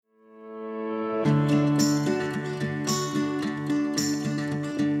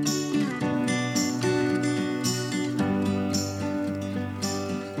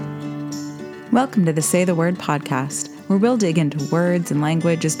Welcome to the Say the Word podcast, where we'll dig into words and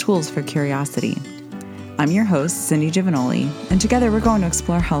language as tools for curiosity. I'm your host, Cindy Giovanoli, and together we're going to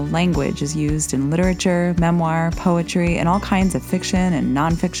explore how language is used in literature, memoir, poetry, and all kinds of fiction and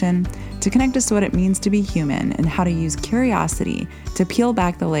nonfiction to connect us to what it means to be human and how to use curiosity to peel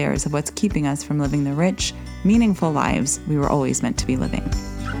back the layers of what's keeping us from living the rich, meaningful lives we were always meant to be living.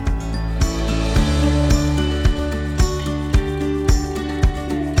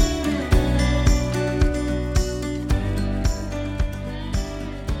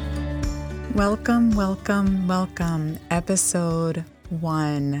 Welcome. Episode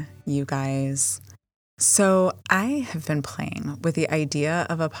 1, you guys. So I have been playing with the idea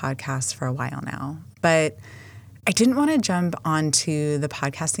of a podcast for a while now, but I didn't want to jump onto the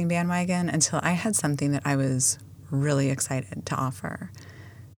podcasting bandwagon until I had something that I was really excited to offer.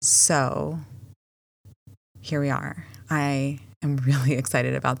 So here we are. I am really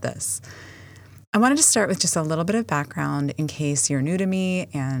excited about this. I wanted to start with just a little bit of background in case you're new to me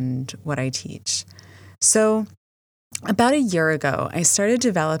and what I teach. So about a year ago, I started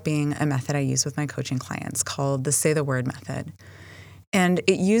developing a method I use with my coaching clients called the Say the Word method. And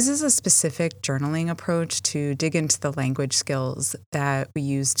it uses a specific journaling approach to dig into the language skills that we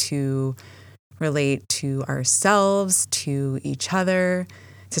use to relate to ourselves, to each other,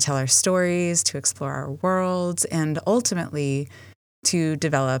 to tell our stories, to explore our worlds, and ultimately to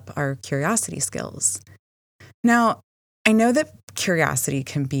develop our curiosity skills. Now, I know that curiosity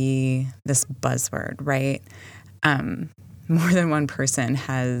can be this buzzword, right? More than one person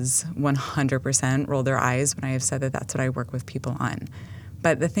has 100% rolled their eyes when I have said that that's what I work with people on.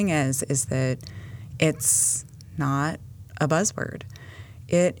 But the thing is that it's not a buzzword.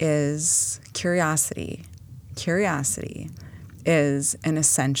 It is curiosity. Curiosity is an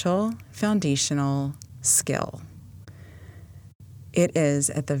essential foundational skill. It is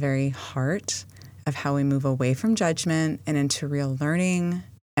at the very heart of how we move away from judgment and into real learning,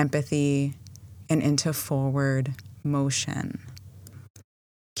 empathy, and into forward motion.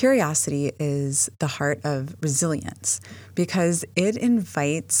 Curiosity is the heart of resilience because it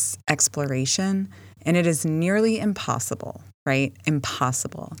invites exploration, and it is nearly impossible, right?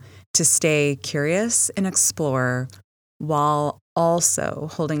 Impossible to stay curious and explore while also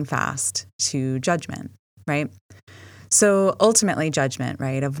holding fast to judgment, right? So ultimately, judgment,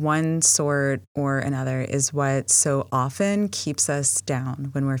 right, of one sort or another is what so often keeps us down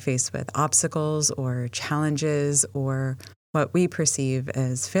when we're faced with obstacles or challenges or what we perceive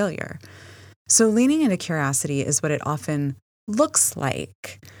as failure. So leaning into curiosity is what it often looks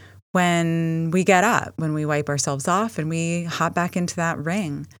like when we get up, when we wipe ourselves off and we hop back into that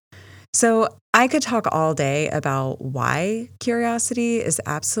ring. So I could talk all day about why curiosity is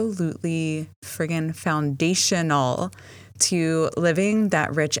absolutely friggin' foundational to living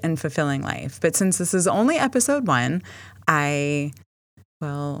that rich and fulfilling life. But since this is only episode 1, I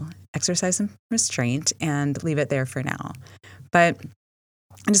will exercise some restraint and leave it there for now. But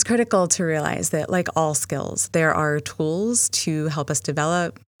it is critical to realize that, like all skills, there are tools to help us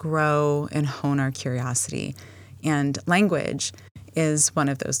develop, grow, and hone our curiosity. And language is one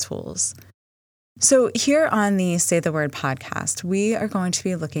of those tools. So here on the Say the Word podcast, we are going to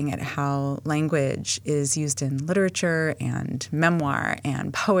be looking at how language is used in literature and memoir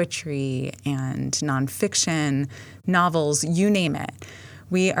and poetry and nonfiction, novels, you name it.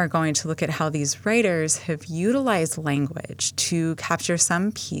 We are going to look at how these writers have utilized language to capture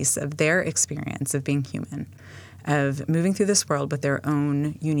some piece of their experience of being human, of moving through this world with their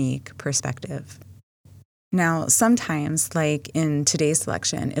own unique perspective. Now, sometimes, like in today's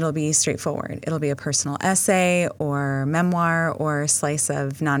selection, it'll be straightforward. It'll be a personal essay or memoir or a slice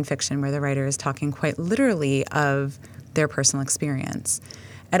of nonfiction where the writer is talking quite literally of their personal experience.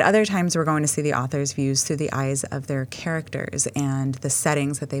 At other times, we're going to see the author's views through the eyes of their characters and the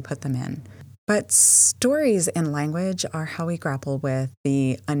settings that they put them in. But stories and language are how we grapple with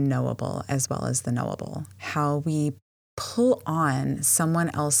the unknowable as well as the knowable, how we pull on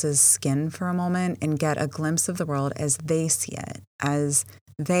someone else's skin for a moment and get a glimpse of the world as they see it, as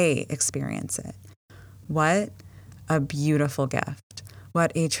they experience it. What a beautiful gift.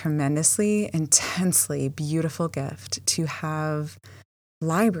 What a tremendously, intensely beautiful gift to have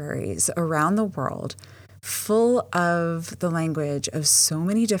libraries around the world full of the language of so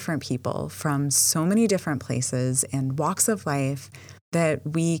many different people from so many different places and walks of life that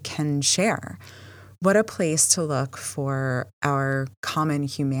we can share. What a place to look for our common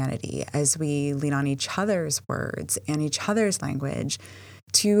humanity as we lean on each other's words and each other's language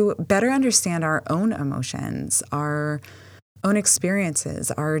to better understand our own emotions, our own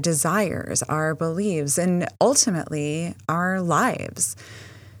experiences, our desires, our beliefs, and ultimately our lives.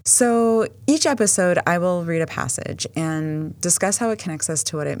 So each episode, I will read a passage and discuss how it connects us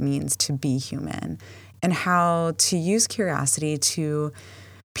to what it means to be human and how to use curiosity to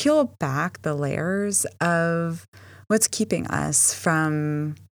peel back the layers of what's keeping us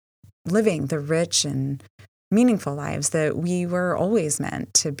from living the rich and meaningful lives that we were always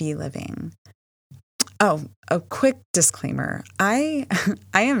meant to be living. Oh, a quick disclaimer. I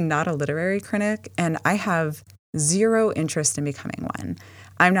am not a literary critic, and I have zero interest in becoming one.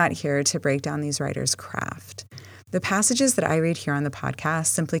 I'm not here to break down these writers' craft. The passages that I read here on the podcast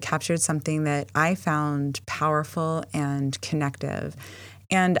simply captured something that I found powerful and connective,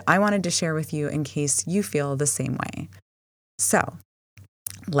 and I wanted to share with you in case you feel the same way. So,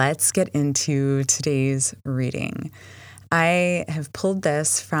 let's get into today's reading. I have pulled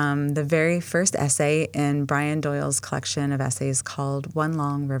this from the very first essay in Brian Doyle's collection of essays called One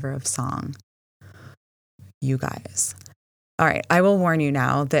Long River of Song. You guys. All right, I will warn you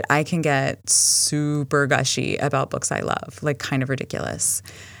now that I can get super gushy about books I love, like kind of ridiculous.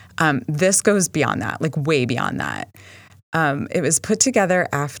 This goes beyond that, like way beyond that. It was put together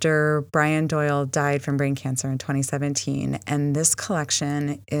after Brian Doyle died from brain cancer in 2017, and this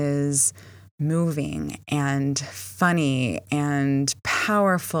collection is moving and funny and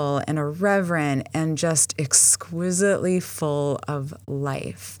powerful and irreverent and just exquisitely full of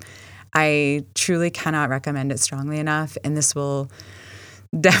life. I truly cannot recommend it strongly enough, and this will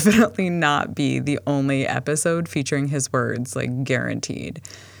definitely not be the only episode featuring his words, like guaranteed.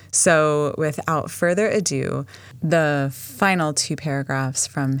 So without further ado, the final two paragraphs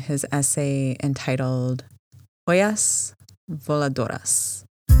from his essay entitled Ollas Voladoras.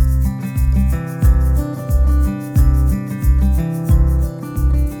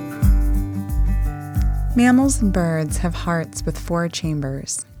 Mammals and birds have hearts with 4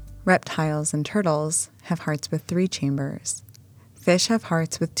 chambers. Reptiles and turtles have hearts with 3 chambers. Fish have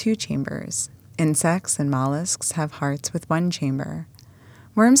hearts with 2 chambers. Insects and mollusks have hearts with 1 chamber.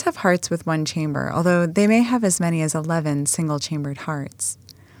 Worms have hearts with 1 chamber, although they may have as many as 11 single-chambered hearts.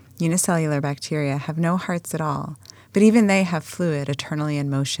 Unicellular bacteria have no hearts at all, but even they have fluid eternally in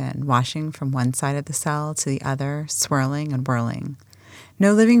motion, washing from one side of the cell to the other, swirling and whirling.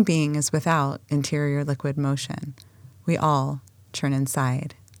 No living being is without interior liquid motion. We all churn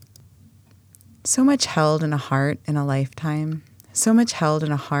inside. So much held in a heart in a lifetime, so much held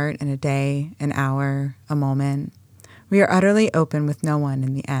in a heart in a day, an hour, a moment. We are utterly open with no one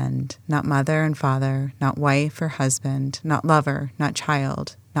in the end, not mother and father, not wife or husband, not lover, not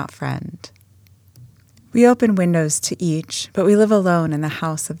child, not friend. We open windows to each, but we live alone in the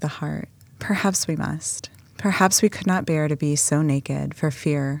house of the heart. Perhaps we must. Perhaps we could not bear to be so naked for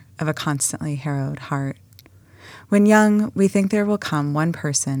fear of a constantly harrowed heart. When young, we think there will come one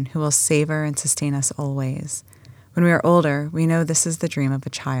person who will savor and sustain us always. When we are older, we know this is the dream of a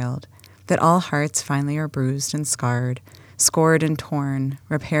child, that all hearts finally are bruised and scarred, scored and torn,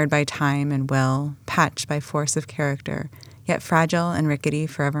 repaired by time and will, patched by force of character, yet fragile and rickety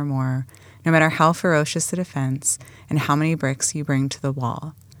forevermore, no matter how ferocious the defense and how many bricks you bring to the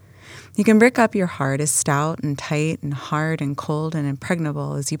wall. You can brick up your heart as stout and tight and hard and cold and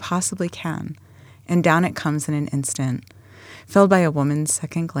impregnable as you possibly can, and down it comes in an instant, filled by a woman's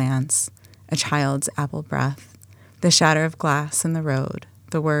second glance, a child's apple breath, the shatter of glass in the road,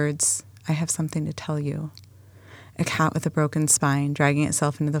 the words, "I have something to tell you," a cat with a broken spine dragging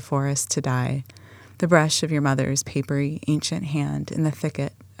itself into the forest to die, the brush of your mother's papery, ancient hand in the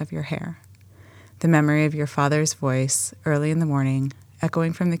thicket of your hair, the memory of your father's voice early in the morning,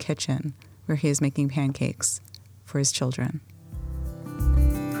 echoing from the kitchen where he is making pancakes for his children.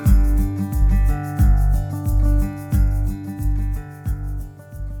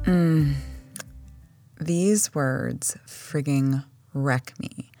 These words frigging wreck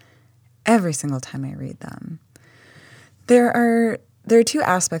me every single time I read them. There are 2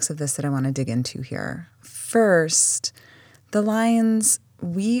 aspects of this that I want to dig into here. First, the lines,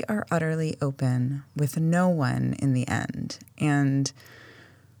 "We are utterly open with no one in the end," and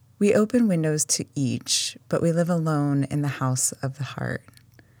 "We open windows to each, but we live alone in the house of the heart."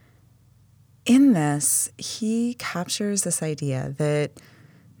 In this, he captures this idea that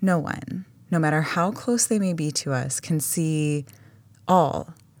no one, no matter how close they may be to us, can see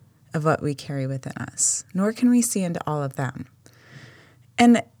all of what we carry within us, nor can we see into all of them.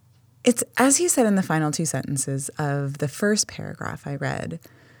 And it's, as he said in the final 2 sentences of the first paragraph I read,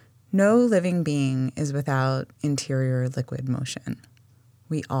 no living being is without interior liquid motion.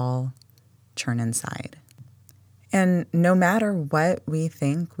 We all churn inside. And no matter what we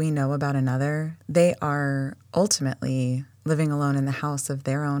think we know about another, they are ultimately living alone in the house of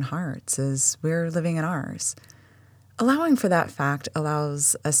their own hearts as we're living in ours. Allowing for that fact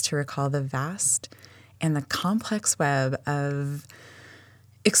allows us to recall the vast and the complex web of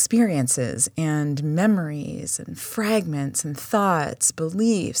experiences and memories and fragments and thoughts,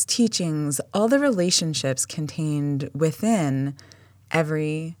 beliefs, teachings, all the relationships contained within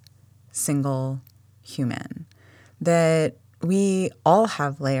every single human. That we all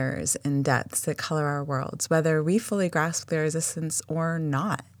have layers and depths that color our worlds, whether we fully grasp their existence or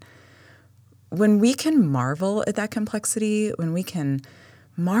not. When we can marvel at that complexity, when we can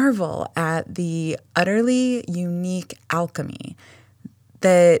marvel at the utterly unique alchemy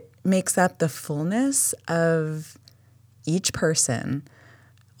that makes up the fullness of each person,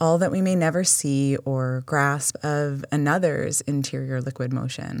 all that we may never see or grasp of another's interior liquid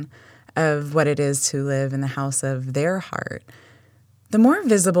motion, of what it is to live in the house of their heart, the more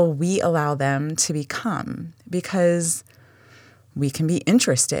visible we allow them to become, because we can be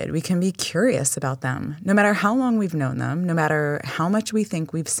interested, we can be curious about them. No matter how long we've known them, no matter how much we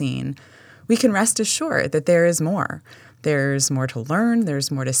think we've seen, we can rest assured that there is more. There's more to learn,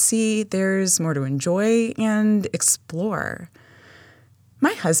 there's more to see, there's more to enjoy and explore.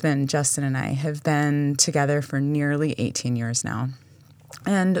 My husband, Justin, and I have been together for nearly 18 years now.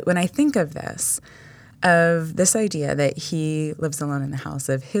 And when I think of this idea that he lives alone in the house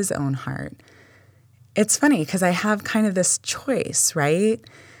of his own heart, it's funny because I have kind of this choice, right?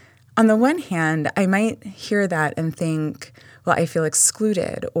 On the one hand, I might hear that and think, well, I feel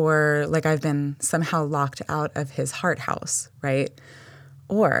excluded or like I've been somehow locked out of his heart house, right?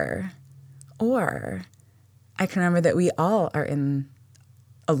 Or I can remember that we all are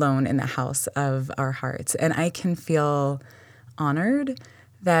alone in the house of our hearts, and I can feel honored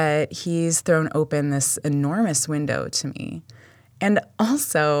that he's thrown open this enormous window to me, and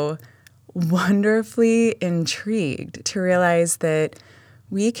also wonderfully intrigued to realize that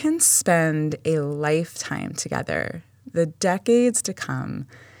we can spend a lifetime together, the decades to come,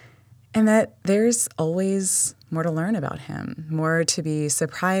 and that there's always more to learn about him, more to be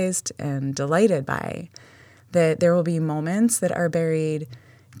surprised and delighted by, that there will be moments that are buried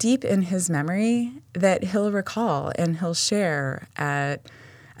deep in his memory that he'll recall and he'll share at,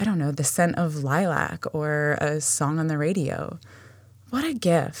 I don't know, the scent of lilac or a song on the radio. What a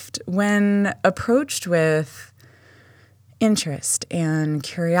gift when approached with interest and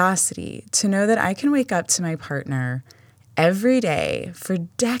curiosity to know that I can wake up to my partner every day for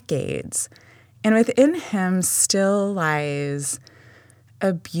decades, and within him still lies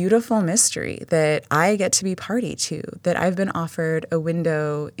a beautiful mystery that I get to be party to, that I've been offered a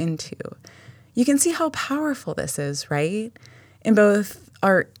window into. You can see how powerful this is, right? In both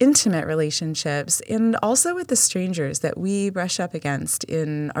our intimate relationships and also with the strangers that we brush up against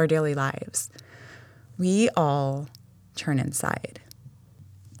in our daily lives. We all turn inside.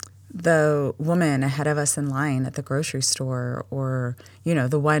 The woman ahead of us in line at the grocery store, or,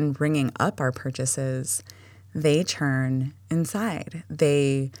 the one ringing up our purchases, they turn inside.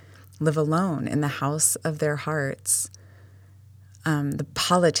 They live alone in the house of their hearts. The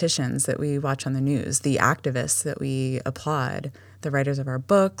politicians that we watch on the news, the activists that we applaud, the writers of our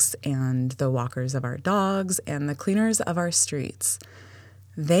books and the walkers of our dogs and the cleaners of our streets,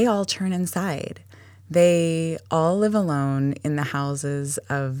 they all turn inside. They all live alone in the houses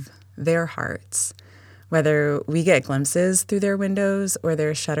of their hearts. Whether we get glimpses through their windows or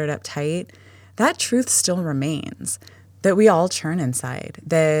they're shuttered up tight, that truth still remains, that we all turn inside,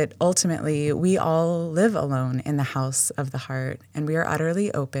 that ultimately we all live alone in the house of the heart, and we are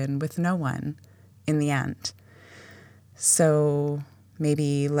utterly open with no one in the end. So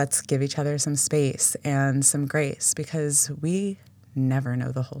maybe let's give each other some space and some grace, because we never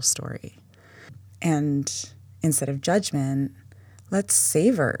know the whole story. And instead of judgment, let's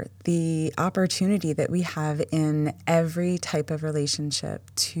savor the opportunity that we have in every type of relationship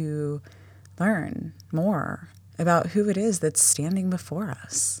to learn more about who it is that's standing before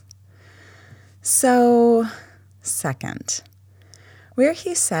us. So, second, where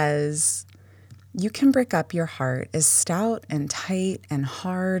he says, you can brick up your heart as stout and tight and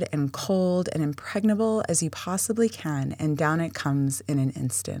hard and cold and impregnable as you possibly can, and down it comes in an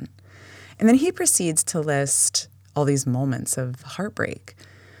instant. And then he proceeds to list all these moments of heartbreak.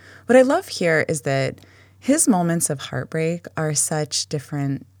 What I love here is that his moments of heartbreak are such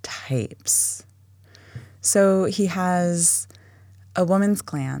different types. So he has a woman's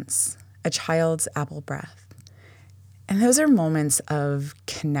glance, a child's apple breath. And those are moments of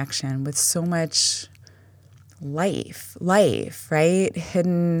connection with so much life, right?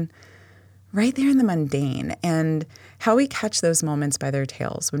 Hidden right there in the mundane, and how we catch those moments by their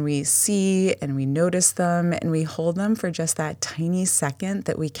tails when we see and we notice them and we hold them for just that tiny second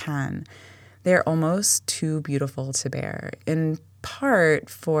that we can. They're almost too beautiful to bear, in part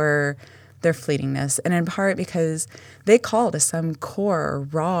for their fleetingness, and in part because they call to some core,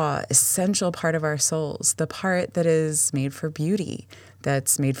 raw, essential part of our souls, the part that is made for beauty,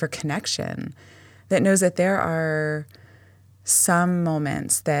 that's made for connection, that knows that there are some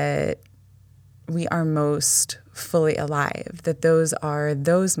moments that we are most fully alive, that those are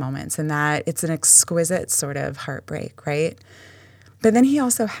those moments, and that it's an exquisite sort of heartbreak, right? But then he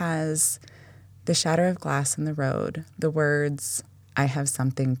also has the shatter of glass in the road, the words, "I have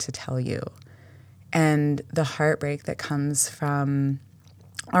something to tell you," and the heartbreak that comes from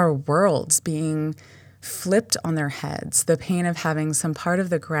our worlds being flipped on their heads, the pain of having some part of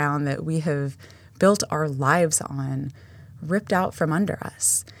the ground that we have built our lives on ripped out from under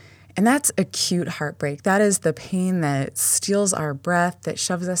us. And that's acute heartbreak. That is the pain that steals our breath, that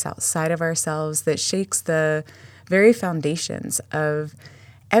shoves us outside of ourselves, that shakes the very foundations of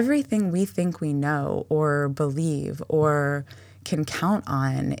everything we think we know or believe or can count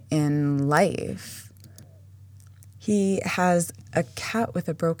on in life. He has a cat with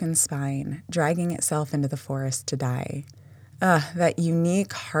a broken spine dragging itself into the forest to die. That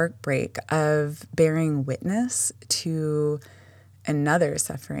unique heartbreak of bearing witness to another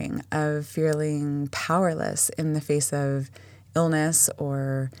suffering, of feeling powerless in the face of illness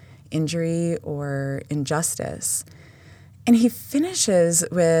or injury or injustice. And he finishes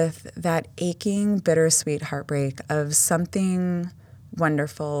with that aching, bittersweet heartbreak of something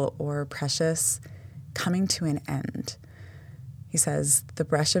wonderful or precious coming to an end. He says, "The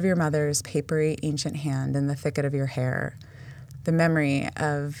brush of your mother's papery ancient hand in the thicket of your hair, the memory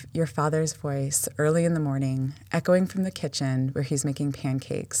of your father's voice early in the morning, echoing from the kitchen where he's making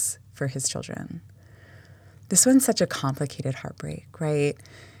pancakes for his children." This one's such a complicated heartbreak, right?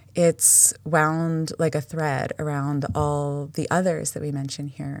 It's wound like a thread around all the others that we mention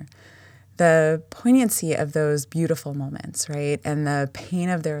here. The poignancy of those beautiful moments, right? And the pain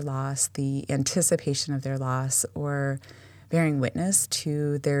of their loss, the anticipation of their loss, or bearing witness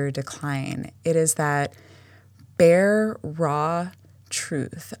to their decline. It is that bare, raw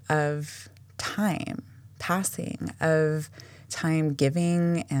truth of time passing, of time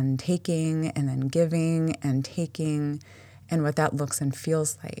giving and taking, and then giving and taking, and what that looks and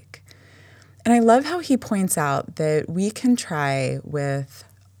feels like. And I love how he points out that we can try with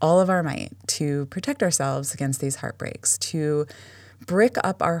all of our might to protect ourselves against these heartbreaks, to brick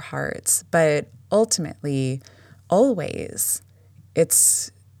up our hearts, but ultimately, always,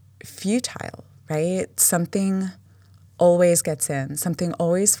 it's futile, right? Something always gets in. Something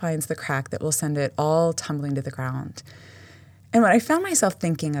always finds the crack that will send it all tumbling to the ground. And what I found myself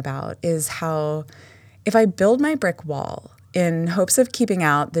thinking about is how if I build my brick wall in hopes of keeping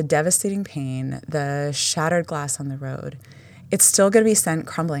out the devastating pain, the shattered glass on the road, it's still going to be sent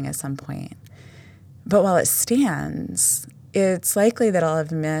crumbling at some point. But while it stands, it's likely that I'll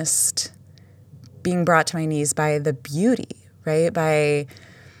have missed being brought to my knees by the beauty, right? By,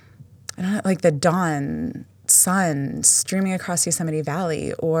 I don't know, like the dawn sun streaming across Yosemite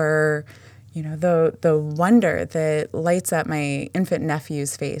Valley, or the wonder that lights up my infant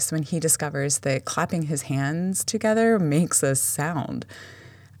nephew's face when he discovers that clapping his hands together makes a sound.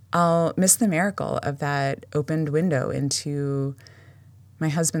 I'll miss the miracle of that opened window into my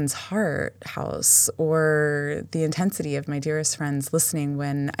husband's heart house, or the intensity of my dearest friends listening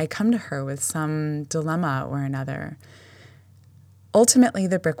when I come to her with some dilemma or another. Ultimately,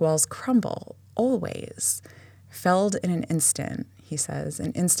 the brick walls crumble, always, felled in an instant, he says,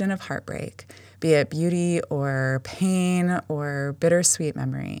 an instant of heartbreak, be it beauty or pain or bittersweet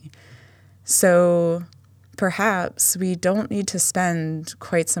memory. So perhaps we don't need to spend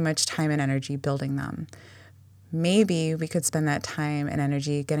quite so much time and energy building them. Maybe we could spend that time and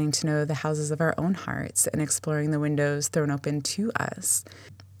energy getting to know the houses of our own hearts and exploring the windows thrown open to us.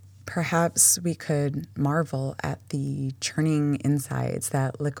 Perhaps we could marvel at the churning insides,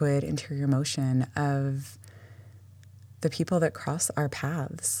 that liquid interior motion of the people that cross our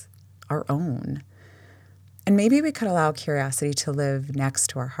paths, our own. And maybe we could allow curiosity to live next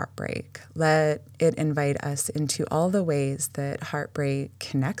to our heartbreak. Let it invite us into all the ways that heartbreak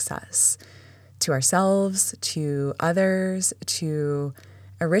connects us to ourselves, to others, to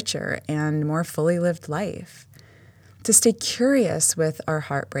a richer and more fully lived life. To stay curious with our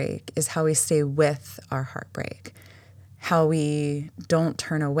heartbreak is how we stay with our heartbreak, how we don't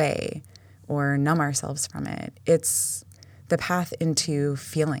turn away or numb ourselves from it. It's the path into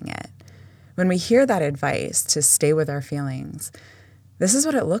feeling it. When we hear that advice to stay with our feelings, this is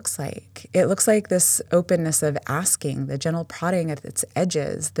what it looks like. It looks like this openness of asking, the gentle prodding at its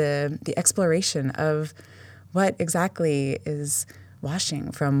edges, the exploration of what exactly is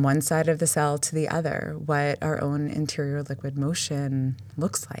washing from one side of the cell to the other, what our own interior liquid motion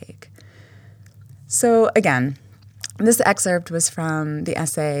looks like. So again, this excerpt was from the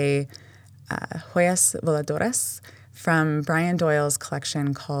essay Joyas Voladoras from Brian Doyle's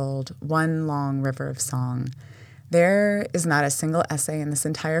collection called One Long River of Song. There is not a single essay in this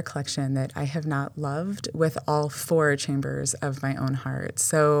entire collection that I have not loved with all 4 chambers of my own heart.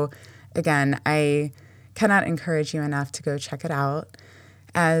 So again, I cannot encourage you enough to go check it out.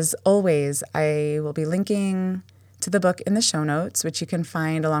 As always, I will be linking to the book in the show notes, which you can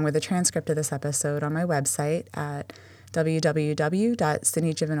find along with a transcript of this episode on my website at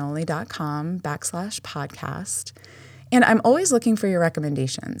www.cindygiovanoli.com/podcast. And I'm always looking for your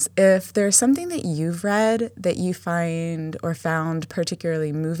recommendations. If there's something that you've read that you find or found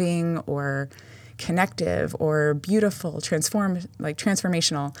particularly moving or connective or beautiful,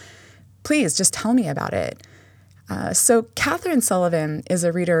 transformational, please just tell me about it. So Catherine Sullivan is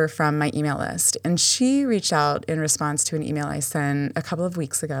a reader from my email list, and she reached out in response to an email I sent a couple of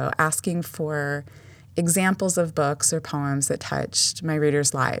weeks ago asking for examples of books or poems that touched my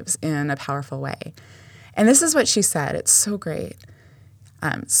readers' lives in a powerful way. And this is what she said. It's so great.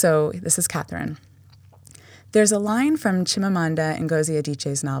 So this is Catherine. There's a line from Chimamanda Ngozi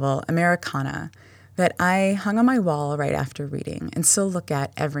Adichie's novel, Americana, that I hung on my wall right after reading and still look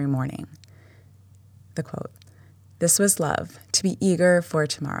at every morning. The quote, "This was love, to be eager for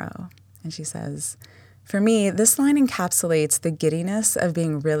tomorrow." And she says, "For me, this line encapsulates the giddiness of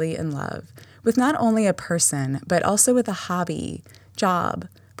being really in love with not only a person, but also with a hobby, job,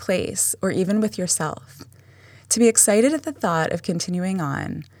 place, or even with yourself. To be excited at the thought of continuing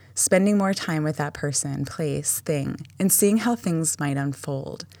on, spending more time with that person, place, thing, and seeing how things might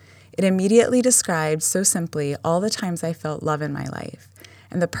unfold. It immediately described so simply all the times I felt love in my life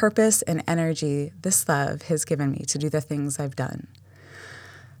and the purpose and energy this love has given me to do the things I've done."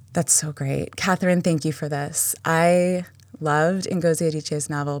 That's so great. Catherine, thank you for this. I loved Ngozi Adichie's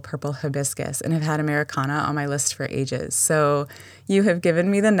novel Purple Hibiscus and have had Americana on my list for ages. So you have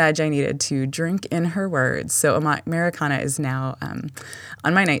given me the nudge I needed to drink in her words. So Americana is now on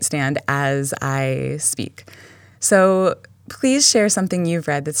my nightstand as I speak. So please share something you've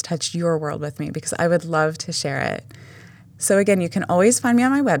read that's touched your world with me because I would love to share it. So again, you can always find me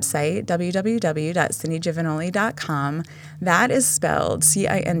on my website, www.cindygiovanoli.com. That is spelled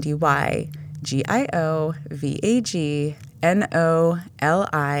CindyGiovanoli.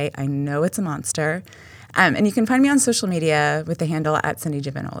 I know it's a monster. And you can find me on social media with the handle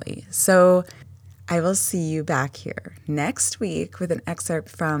 @CindyGiovanoli. So I will see you back here next week with an excerpt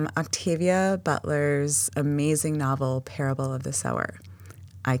from Octavia Butler's amazing novel, Parable of the Sower.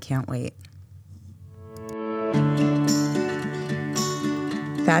 I can't wait.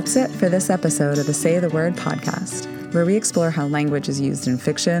 That's it for this episode of the Say the Word podcast, where we explore how language is used in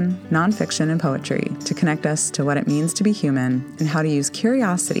fiction, nonfiction, and poetry to connect us to what it means to be human and how to use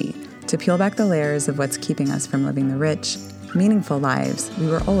curiosity to peel back the layers of what's keeping us from living the rich, meaningful lives we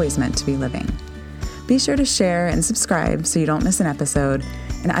were always meant to be living. Be sure to share and subscribe so you don't miss an episode,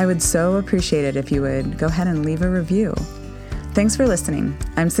 and I would so appreciate it if you would go ahead and leave a review. Thanks for listening.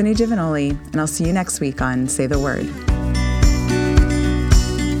 I'm Cindy Giovanoli, and I'll see you next week on Say the Word.